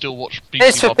 probably still watch.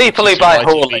 It's for people who buy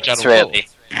Horlicks, really.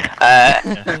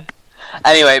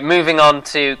 Anyway, moving on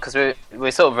to, because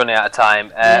we're sort of running out of time.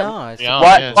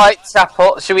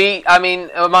 Whitechapel. Should we? I mean,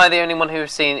 am I the only one who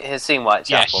has seen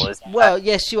Whitechapel? Yes. Well,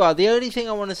 yes, you are. The only thing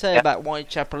I want to say about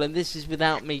Whitechapel, and this is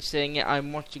without me seeing it,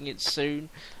 I'm watching it soon,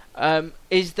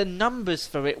 is the numbers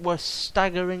for it were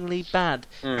staggeringly bad.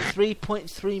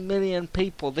 3.3 million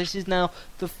people. This is now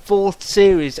the 4th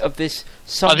series of this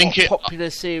somewhat popular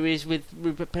series with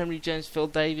Rupert Penry, James Phil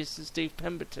Davis and Steve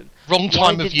Pemberton. Wrong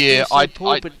time of year. I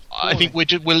think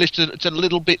we're listed a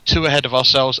little bit too ahead of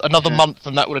ourselves. Another month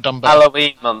and that would have done better.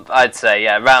 Halloween month, I'd say,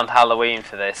 around Halloween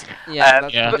for this.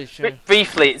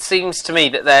 Briefly, it seems to me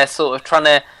that they're sort of trying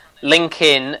to link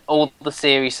in all the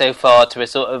series so far to a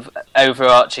sort of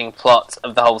overarching plot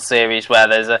of the whole series, where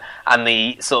there's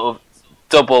the sort of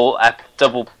double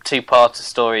 2-parter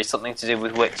story, something to do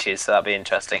with witches. So that'd be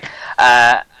interesting.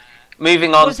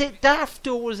 Moving on. Was it daft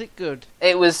or was it good?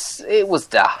 It was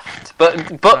daft,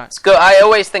 but good. I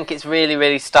always think it's really,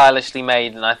 really stylishly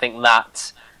made, and I think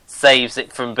that saves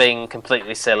it from being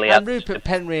completely silly. And Rupert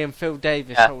Penry and Phil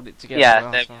Davis hold it together. Yeah,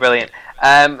 they're brilliant.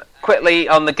 Quickly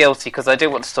on The Guilty, because I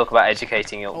do want to talk about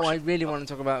Educating Yorkshire. Oh, I really want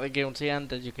to talk about The Guilty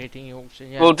and Educating Yorkshire.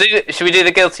 Yeah. Should we do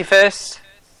The Guilty first?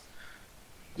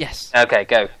 Yes. Okay,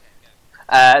 go.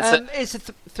 It's a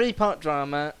 3-part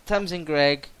drama. Tamsin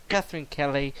Gregg, Catherine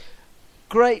Kelly.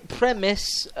 Great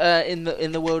premise in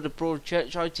the world of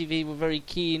Broadchurch. ITV were very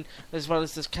keen, as well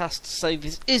as the cast, to say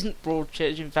this isn't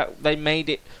Broadchurch. In fact, they made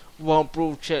it while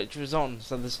Broadchurch was on,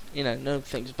 so there's no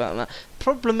things about that.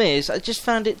 Problem is, I just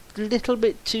found it a little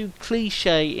bit too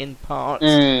cliche in parts,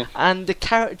 and the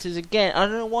characters again. I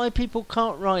don't know why people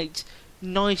can't write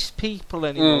nice people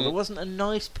anymore. There wasn't a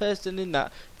nice person in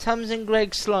that. Tamsin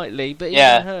Gregg slightly, but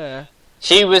even her.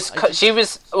 She was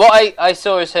what I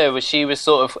saw as her was she was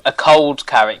sort of a cold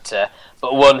character,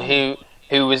 but one who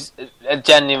was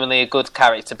genuinely a good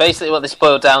character. Basically, what this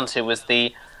boiled down to was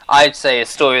I'd say a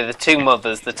story of the two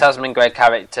mothers. The Tamsin Gregg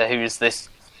character, who's this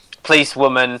police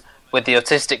woman with the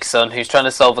autistic son, who's trying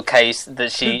to solve a case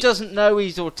that who doesn't know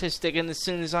he's autistic, and as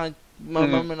soon as my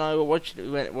mum and I were watching it,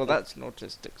 we went, well, that's an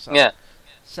autistic son. Yeah.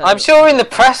 So, I'm sure in the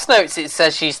press notes it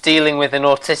says she's dealing with an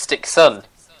autistic son.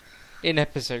 In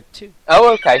episode 2.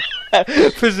 Oh, okay.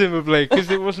 Presumably,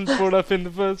 because it wasn't brought up in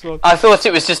the first one. I thought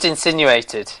it was just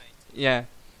insinuated. Yeah.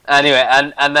 Anyway,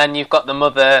 and then you've got the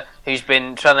mother who's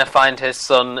been trying to find her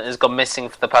son, has gone missing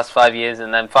for the past 5 years,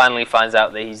 and then finally finds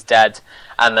out that he's dead,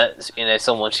 and that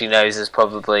someone she knows has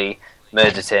probably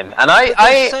murdered him. And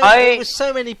there was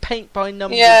so many paint by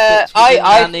numbers bits with the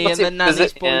nanny and the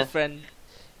nanny's boyfriend.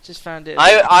 Just found it.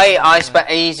 I spent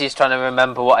ages trying to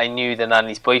remember what I knew the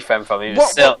nanny's boyfriend from. He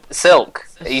was Silk.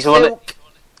 He's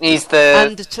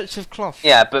and a touch of cloth.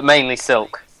 Yeah, but mainly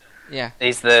Silk. Yeah.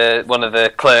 He's one of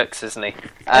the clerks, isn't he?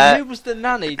 And who was the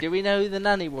nanny? Do we know who the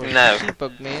nanny was? No. She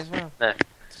bugged me as well. No.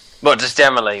 But just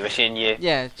generally, was she in you?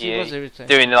 Yeah, she was irritating.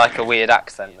 Doing like a weird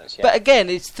accent. But again,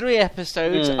 it's 3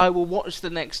 episodes. I will watch the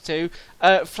next 2.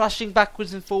 Flashing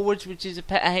backwards and forwards, which is a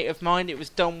pet hate of mine. It was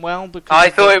done well. Because I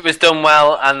thought it was done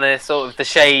well, and the sort of the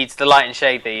shades, the light and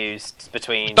shade they used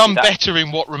between. Done better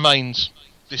in What Remains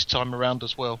this time around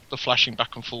as well. The flashing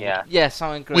back and forward. Yeah. Yes,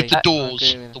 I agree. With the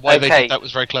doors, the way they did that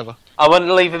was very clever. I want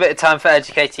to leave a bit of time for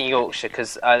Educating Yorkshire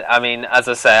because, I mean, as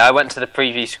I say, I went to the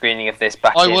preview screening of this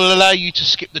back. I will allow you to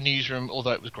skip the newsroom,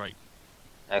 although it was great.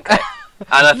 Okay.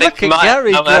 And I think you might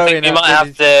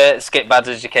have to skip Bad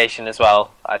Education as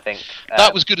well, I think.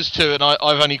 That was good as 2, and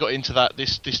I've only got into that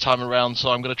this time around, so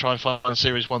I'm going to try and find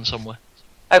Series 1 somewhere.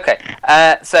 Okay,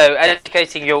 so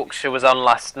Educating Yorkshire was on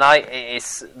last night. It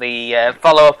is the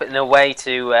follow-up in a way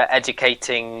to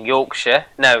Educating Yorkshire.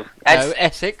 No,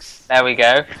 Essex. There we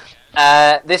go.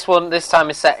 This time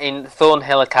is set in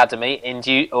Thornhill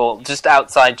Academy or just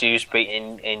outside Dewsbury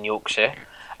in Yorkshire,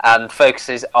 and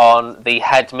focuses on the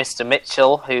head, Mr.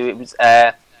 Mitchell, who was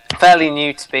fairly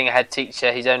new to being a head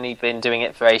teacher. He's only been doing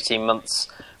it for 18 months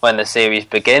when the series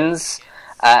begins.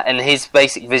 And his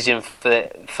basic vision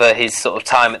for his sort of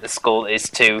time at the school is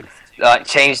to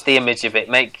change the image of it,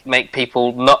 make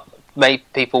people want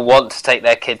to take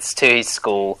their kids to his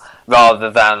school rather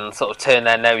than sort of turn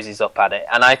their noses up at it.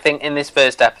 And I think in this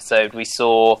first episode we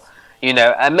saw,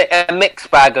 a mixed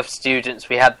bag of students.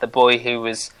 We had the boy who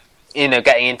was,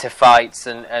 getting into fights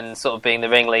and sort of being the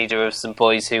ringleader of some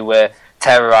boys who were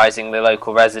terrorising the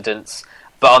local residents.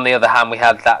 But on the other hand, we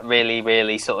had that really,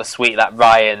 really sort of sweet, that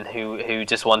Ryan, who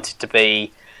just wanted to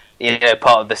be,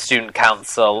 part of the student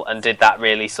council and did that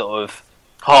really sort of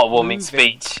heartwarming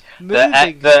speech.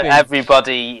 That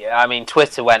everybody,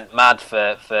 Twitter went mad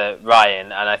for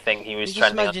Ryan, and I think he was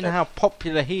trending. Just imagine how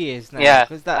popular he is now. Yeah.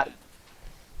 That...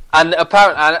 And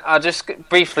apparently, I'll just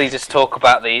briefly talk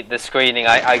about the screening.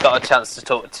 I got a chance to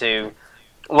talk to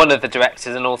one of the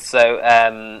directors and also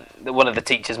one of the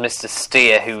teachers, Mr.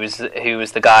 Steer, who was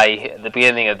the guy at the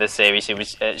beginning of the series who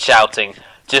was shouting,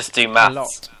 "Just do maths." A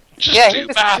lot.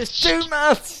 Just do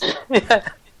maths.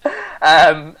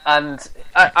 And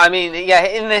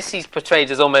in this he's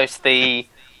portrayed as almost the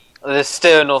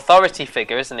stern authority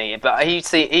figure, isn't he? But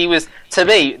he was, to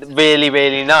me, really,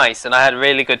 really nice, and I had a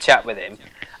really good chat with him.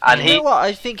 And you know what?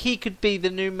 I think he could be the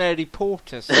new Mary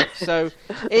Porter. So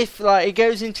if he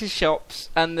goes into shops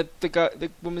and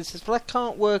the woman says, "Well, I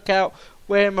can't work out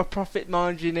where my profit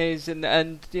margin is and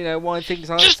why things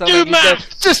aren't selling," he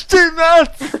goes, "Just do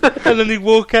maths," and then he'd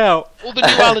walk out. Or the new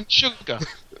Alan Sugar.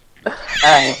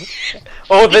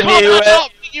 Or the new.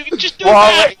 You can just do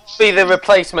that. Be the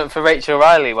replacement for Rachel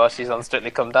Riley while she's on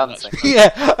Strictly Come Dancing.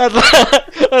 Yeah, I'd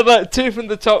like 2 from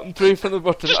the top and 3 from the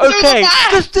bottom.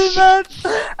 Just do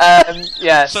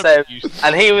that. So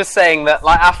and he was saying that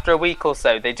after a week or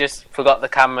so, they just forgot the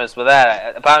cameras were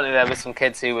there. Apparently, there were some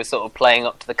kids who were sort of playing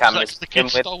up to the cameras. So the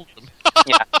kids stole them.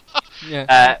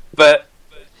 Yeah. But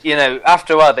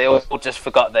after a while, they all just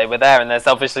forgot they were there. And there's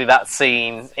obviously that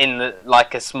scene in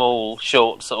a small,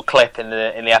 short sort of clip in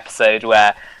the episode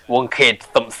where one kid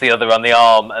thumps the other on the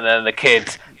arm, and then the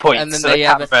kid points to the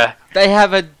camera. They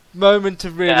have a moment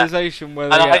of realisation where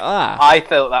they go, I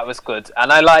thought that was good,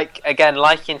 and I like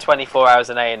in 24 Hours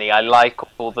in A&E, I like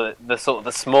all the sort of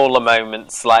the smaller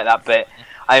moments like that bit.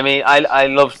 I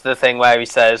loved the thing where he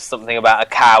says something about a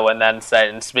cow and then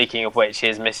said, "Speaking of which,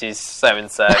 here's Mrs.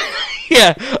 So-and-so."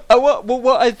 Yeah.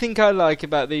 What I think I like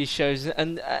about these shows,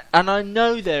 and I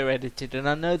know they're edited and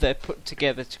I know they're put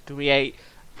together to create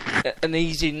an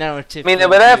easy narrative. They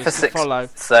were there for 6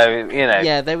 months, so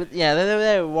Yeah, they were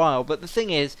there a while. But the thing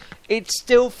is, it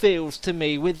still feels to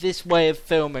me with this way of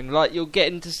filming like you're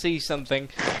getting to see something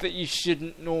that you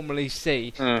shouldn't normally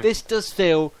see. This does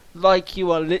feel like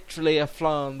you are literally a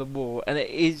fly on the wall, and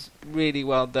it is really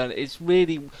well done. It's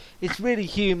really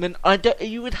human.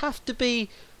 You would have to be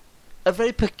a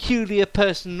very peculiar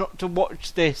person not to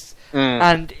watch this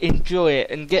and enjoy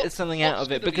it and get something out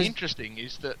of it. Because interesting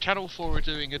is that Channel 4 are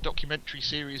doing a documentary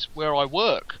series Where I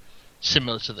Work,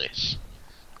 similar to this,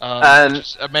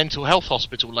 a mental health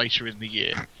hospital later in the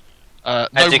year.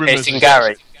 Educating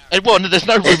Gary. Well, there's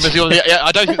no rumours.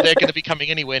 I don't think they're going to be coming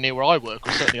anywhere near where I work,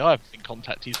 or certainly I haven't been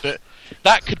contacted. But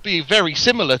that could be very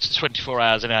similar to 24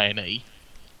 Hours in A&E.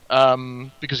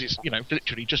 Because it's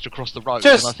literally just across the road,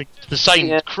 and I think it's the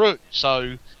same crew.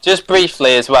 So just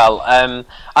briefly as well,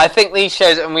 I think these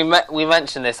shows, and we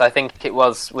mentioned this. I think it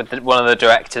was with one of the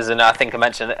directors, and I think I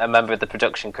mentioned a member of the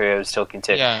production crew I was talking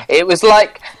to. Yeah. It was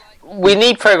like we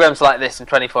need programs like this in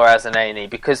 24 Hours in A&E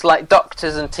because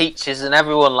doctors and teachers and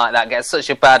everyone like that gets such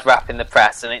a bad rap in the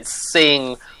press, and it's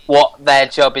seeing what their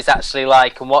job is actually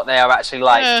like and what they are actually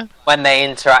like when they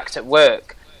interact at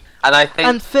work. And I think,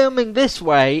 and filming this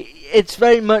way, it's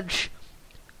very much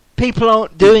people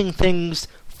aren't doing things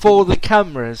for the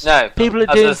cameras. No, people are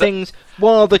doing things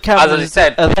while the cameras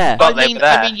are there. I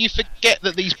mean, you forget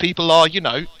that these people are,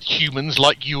 humans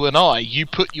like you and I. You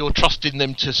put your trust in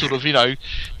them to sort of,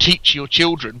 teach your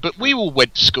children. But we all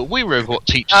went to school. We remember what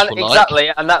teachers were like. Exactly,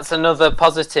 and that's another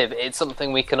positive. It's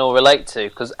something we can all relate to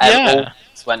because all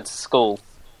went to school.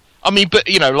 But,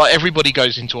 everybody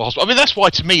goes into a hospital. That's why,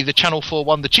 to me, the Channel 4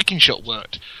 one, the chicken shop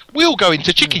worked. We all go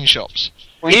into chicken shops.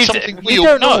 It's something we all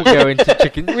don't know. All go into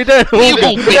chicken. We don't all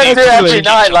do it every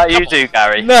night like you do,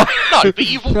 Gary. No, but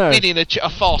you've all been in a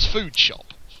fast food shop.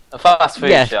 A fast food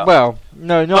Yes, shop. well,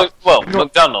 no, not...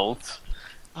 McDonald's.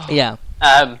 Yeah.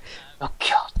 Oh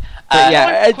God. But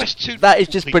yeah, Quest 2 that is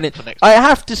just for brilliant. next I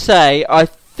have to say, I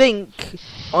think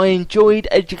I enjoyed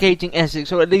Educating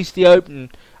Essex, or at least the opening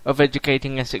of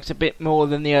Educating Essex, a bit more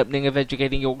than the opening of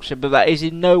Educating Yorkshire, but that is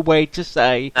in no way to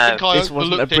say this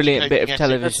wasn't a brilliant bit of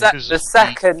television. The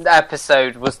second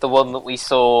episode was the one that we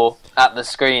saw at the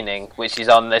screening, which is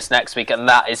on this next week, and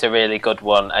that is a really good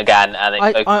one again. And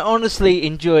I honestly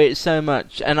enjoy it so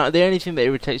much, and the only thing that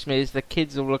irritates me is the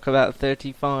kids all look about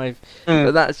 35,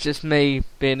 but that's just me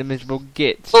being a miserable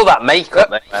git. It's all that makeup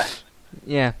there.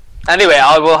 Yeah. Anyway,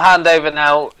 I will hand over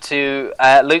now to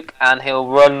Luke, and he'll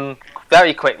run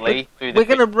very quickly through the... We're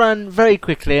going to run very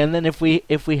quickly, and then if we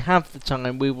have the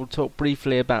time, we will talk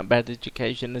briefly about Bad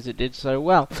Education, as it did so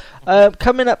well.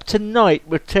 Coming up tonight,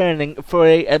 returning for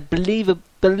I believe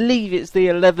it's the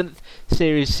 11th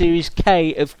series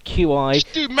K of QI.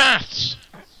 Just do maths.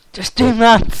 Just do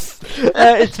maths.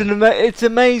 It's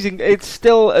amazing. It's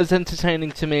still as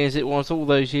entertaining to me as it was all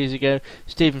those years ago.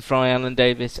 Stephen Fry, Alan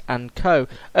Davis, and co.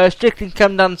 Strictly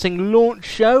Come Dancing launch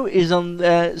show is on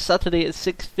Saturday at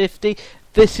 6:50.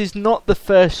 This is not the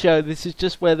first show. This is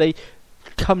just where they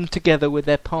come together with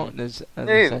their partners. As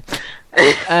they say.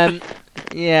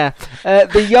 Yeah.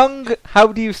 The Young. How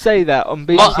do you say that on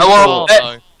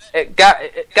BBC?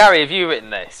 Gary, have you written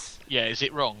this? Yeah, is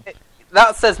it wrong?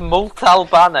 That says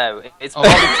Multalbano. It's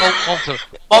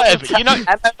whatever. You know,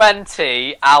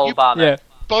 M-O-N-T Albano. Yeah.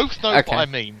 Both know what I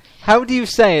mean. How do you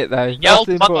say it though? That's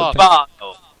the important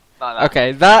thing. Like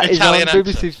Okay, that is on Italian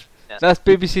BBC. Yeah. That's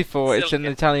BBC 4. It's an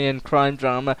Silken. Italian crime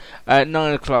drama. 9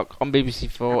 o'clock on BBC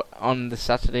 4 on the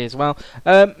Saturday as well.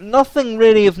 Nothing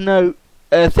really of note.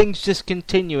 Things just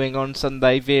continuing on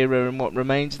Sunday. Vera and What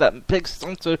Remains. That picks us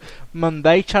onto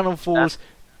Monday. Channel 4's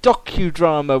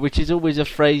docudrama, which is always a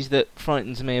phrase that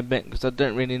frightens me a bit because I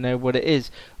don't really know what it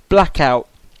is. Blackout,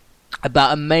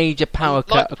 about a major power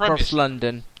cut across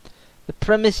London. The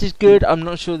premise is good. I'm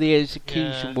not sure the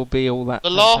execution will be all that. The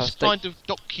fantastic. last kind of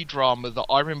docudrama that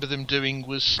I remember them doing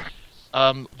was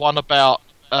one about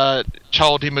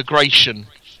child immigration.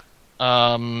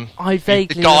 I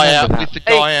vaguely the guy remember that. with the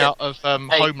guy out of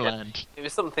Homeland. It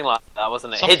was something like that,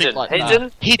 wasn't it? Something Hidden. like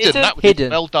Hidden. Hidden. That was Hidden.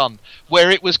 well done.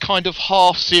 Where it was kind of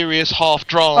half serious, half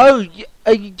drama.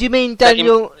 Oh, do you mean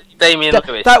Daniel? Damien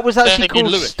Lewis. That was actually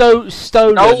Damien called Lewis.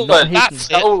 Stolen, not Hidden. That's it.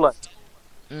 Stolen.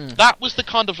 That was the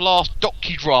kind of last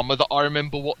docudrama that I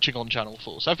remember watching on Channel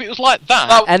 4. So if it was like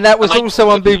that... And that was also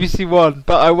on BBC One,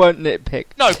 but I won't nitpick.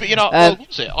 No, but you know, well,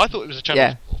 was it? I thought it was a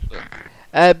Channel 4. But...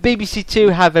 BBC Two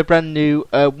have a brand new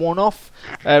one-off,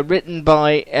 written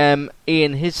by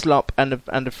Ian Hislop and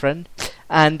a friend,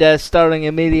 and starring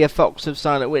Amelia Fox of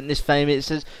Silent Witness fame.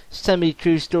 It's a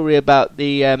semi-true story about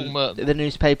the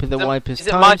newspaper, the Wipers Is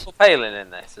it Times. Michael Palin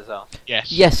in this as well?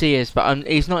 Yes. Yes, he is, but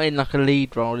he's not in like a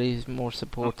lead role. He's more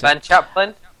supportive. Ben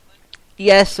Chaplin?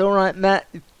 Yes, all right, Matt.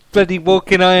 Bloody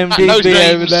walking Matt IMDb knows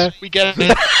over names. there. We get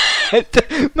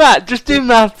it. Matt, just do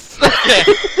maths. Yeah.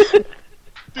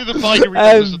 Do the binary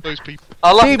numbers of those people.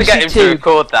 I'll have to get him BBC to Two.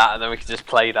 record that, and then we can just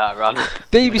play that run.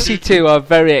 BBC Two are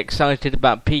very excited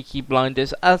about Peaky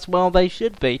Blinders, as well they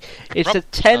should be. It's a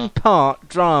 10-part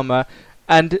drama,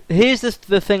 and here's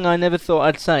the thing I never thought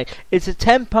I'd say. It's a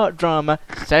 10-part drama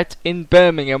set in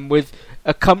Birmingham with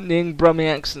accompanying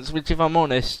Brummie accents, which, if I'm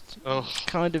honest,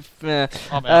 kind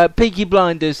of... Peaky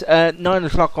Blinders, 9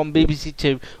 o'clock on BBC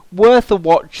Two. Worth a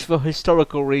watch for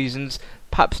historical reasons,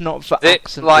 perhaps not for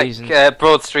accent reasons. Like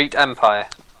Broad Street Empire,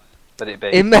 would it be?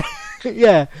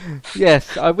 Yeah,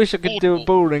 yes. I wish I could do a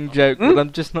boring joke, but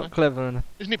I'm just not clever enough.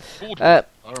 Isn't it Broadway?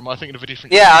 Or am I thinking of a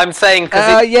different... Yeah, I'm saying...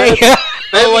 yeah.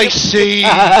 Oh, I see.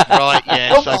 Right,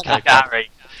 yes, okay. Gary.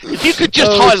 If you could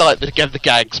just highlight the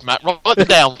gags, Matt, write them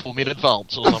down for me in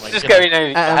advance or something. Just going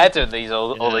ahead of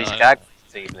all these gags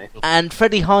this evening. And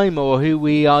Freddie Highmore, who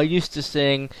we are used to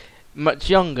seeing much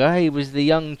younger, he was the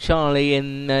young Charlie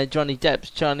in Johnny Depp's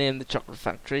Charlie and the Chocolate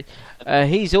Factory.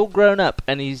 He's all grown up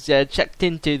and he's checked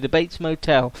into the Bates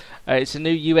Motel. It's a new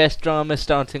US drama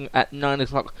starting at 9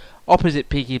 o'clock opposite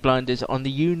Peaky Blinders on the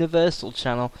Universal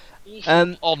Channel.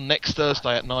 On next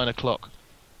Thursday at 9 o'clock.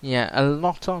 Yeah, a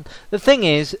lot on. The thing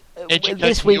is,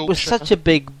 this week was Yorkshire. such a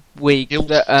big week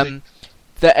that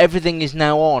everything is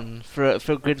now on for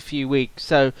a good few weeks.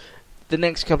 So the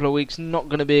next couple of weeks not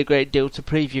going to be a great deal to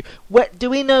preview. Do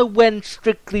we know when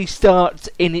Strictly starts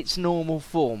in its normal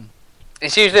form?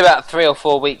 It's usually about 3 or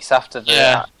 4 weeks after the...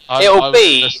 Yeah.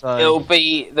 It'll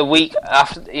be the week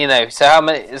after, you know, so how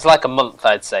many... It's like a month,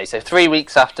 I'd say. So 3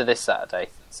 weeks after this Saturday.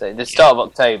 So the start of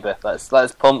October. Let's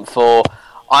pump for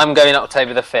I'm going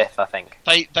October the 5th, I think.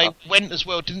 They went as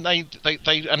well, didn't they? They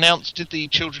did the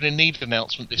Children in Need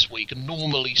announcement this week, and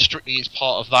normally Strictly is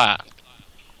part of that,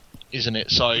 isn't it?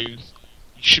 So you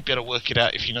should be able to work it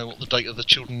out if you know what the date of the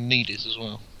Children in Need is as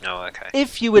well. Oh, okay.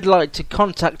 If you would like to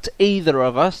contact either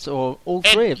of us or all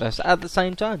three of us at the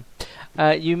same time,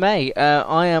 you may.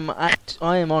 I am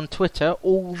on Twitter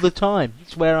all the time.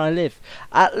 It's where I live.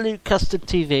 At Luke Custard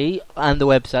TV, and the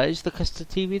website is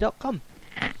thecustardtv.com.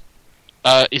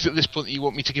 Is it at this point that you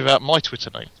want me to give out my Twitter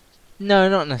name? No,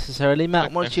 not necessarily. Matt,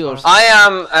 Okay, what's yours? I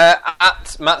am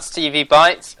at Matt's TV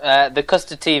Bites. The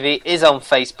Custard TV is on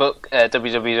Facebook,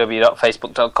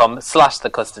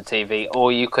 www.facebook.com/thecustardtv,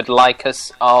 or you could like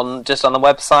us on the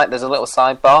website. There's a little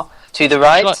sidebar to the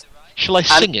right. Shall I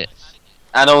sing it?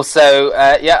 And also,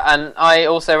 and I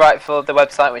also write for the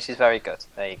website, which is very good.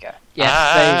 There you go.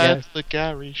 Yes, there you go. At the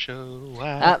Gary Show.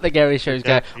 At the Gary Show's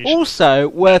go. Gary Show. Also,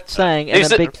 worth saying,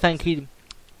 and a big thank you.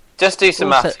 Just do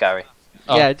some Also- maths, Gary.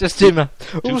 Yeah, just do my.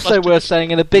 Also plus worth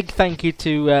saying, and a big thank you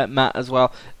to Matt as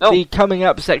well. Oh. The coming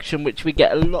up section, which we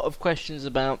get a lot of questions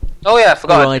about. Oh yeah, I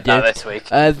forgot I about do. that this week.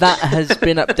 That has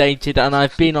been updated, and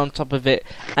I've been on top of it.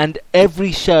 And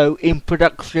every show in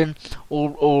production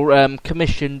or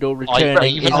commissioned or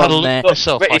returning even is had a on look there.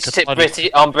 myself. British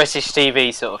on British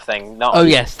TV sort of thing. Not Oh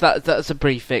yes, that's a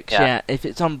prefix. Yeah. Yeah, if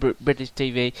it's on British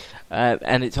TV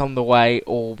and it's on the way,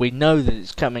 or we know that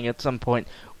it's coming at some point,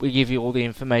 we give you all the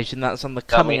information. That's on the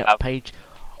coming up page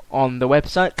on the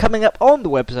website. Coming up on the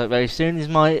website very soon is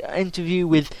my interview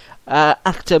with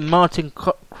actor Martin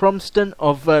Cromston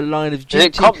of Line of Duty. Is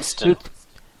it Compston?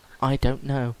 I don't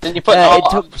know. Didn't you put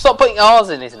stop putting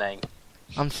R's in his name?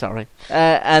 I'm sorry.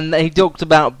 And he talked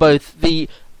about both the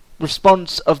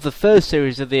response of the first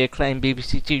series of the acclaimed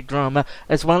BBC Two drama,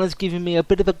 as well as giving me a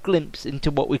bit of a glimpse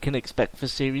into what we can expect for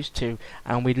Series 2.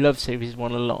 And we love Series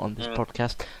 1 a lot on this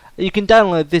podcast. You can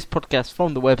download this podcast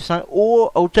from the website, or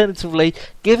alternatively,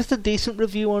 give us a decent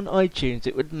review on iTunes.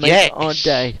 It would make our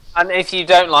day. And if you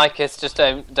don't like us, just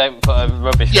don't put a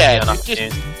rubbish review on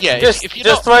iTunes. If you're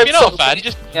not a fan,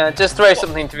 just throw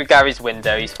something through Gary's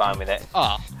window. He's fine with it.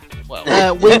 Well,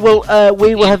 we will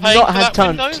have not had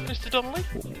time. Mr. Donnelly?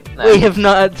 No. We have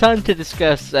not had time to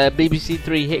discuss BBC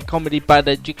Three hit comedy Bad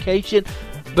Education,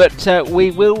 but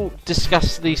we will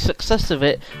discuss the success of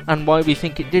it and why we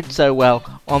think it did so well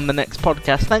on the next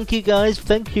podcast. Thank you guys.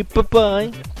 Thank you.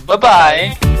 Bye-bye.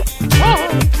 Bye-bye.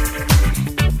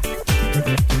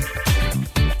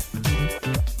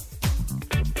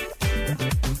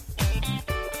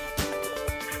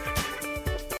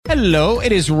 Hello,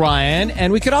 it is Ryan,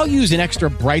 and we could all use an extra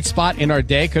bright spot in our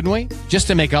day, couldn't we? Just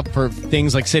to make up for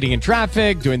things like sitting in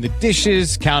traffic, doing the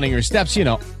dishes, counting your steps,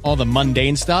 all the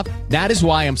mundane stuff. That is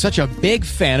why I'm such a big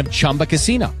fan of Chumba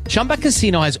Casino. Chumba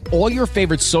Casino has all your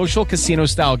favorite social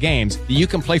casino-style games that you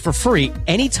can play for free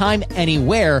anytime,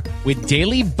 anywhere with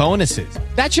daily bonuses.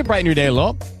 That should brighten your day a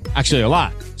little. Actually, a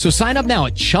lot. So sign up now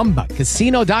at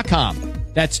ChumbaCasino.com.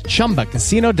 That's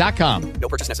ChumbaCasino.com. No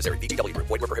purchase necessary. VGW Group.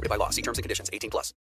 Void where prohibited by law. See terms and conditions. 18+.